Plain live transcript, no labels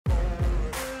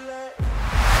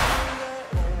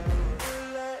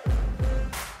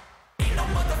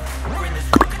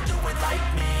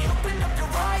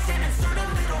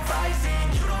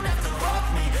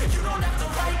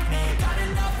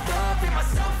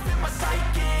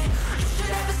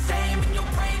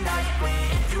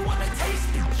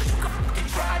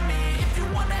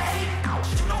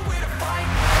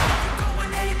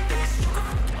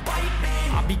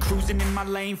cruising in my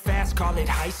lane fast, call it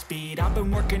high speed. I've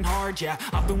been working hard, yeah,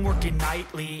 I've been working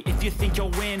nightly. If you think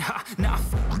you'll win, ha, nah,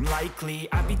 likely.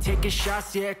 I be taking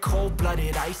shots, yeah,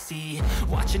 cold-blooded, icy.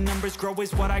 Watching numbers grow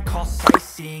is what I call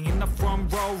sightseeing. In the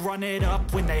front row, run it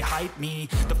up when they hype me.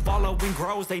 The following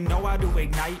grows, they know how to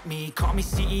ignite me. Call me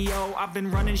CEO, I've been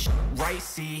running shit right,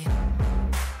 see.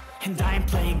 And I ain't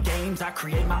playing games, I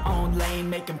create my own lane,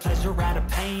 making pleasure out of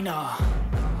pain,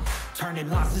 turning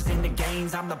losses into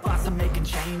gains, I'm the boss, I'm making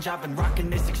change. I've been rocking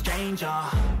this exchange,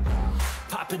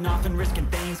 popping off and risking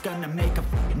things, gonna make a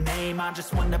f***ing name. I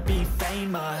just wanna be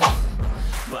famous,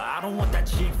 but I don't want that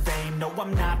cheap fame. No,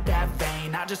 I'm not that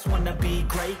vain, I just wanna be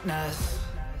greatness.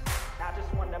 I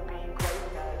just wanna be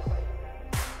greatness.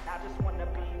 I just wanna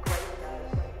be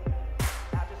greatness.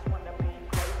 I just wanna be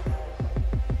greatness.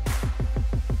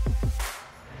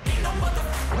 Ain't no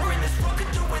motherfucker in this world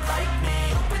could do it like me.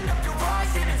 Open up your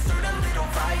eyes and insert a little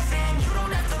rising. You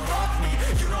don't have to love me,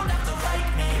 you don't have to like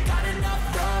me. Got enough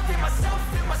love in myself,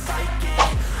 in my psyche.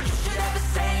 You should have the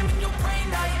same in your brain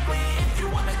nightly. If you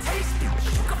wanna taste me,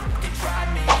 you can fucking try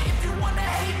me. If you wanna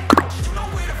hate me, you know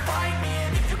where to find me.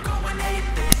 And if you're going hate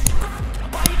this, you can fucking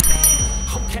bite me.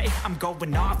 Okay, I'm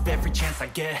going off every chance I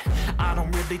get. I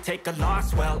don't really take a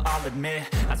loss, well, I'll admit.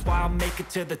 That's why I'll make it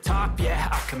to the top, yeah,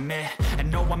 I commit.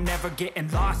 And no, I'm never getting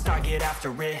lost, I get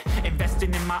after it.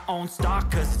 Investing in my own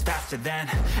stock, cause it's faster than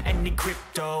any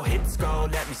crypto hits go,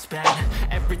 let me spend.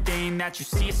 Everything that you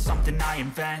see is something I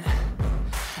invent,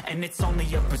 and it's only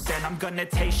a percent. I'm gonna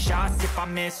take shots, if I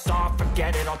miss all,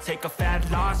 forget it. I'll take a fat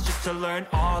loss just to learn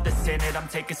all that's in it. I'm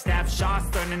taking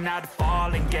snapshots, learning how to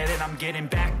fall and get it. I'm getting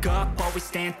back up, always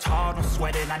stand tall, don't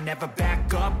sweat it. I never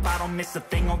back up, I don't miss a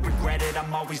thing or regret it.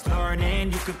 I'm always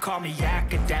learning, you could call me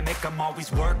academic. I'm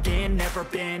always working, never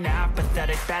been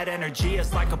apathetic. Bad energy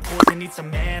is like a poison, needs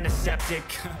some antiseptic.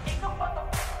 Ain't no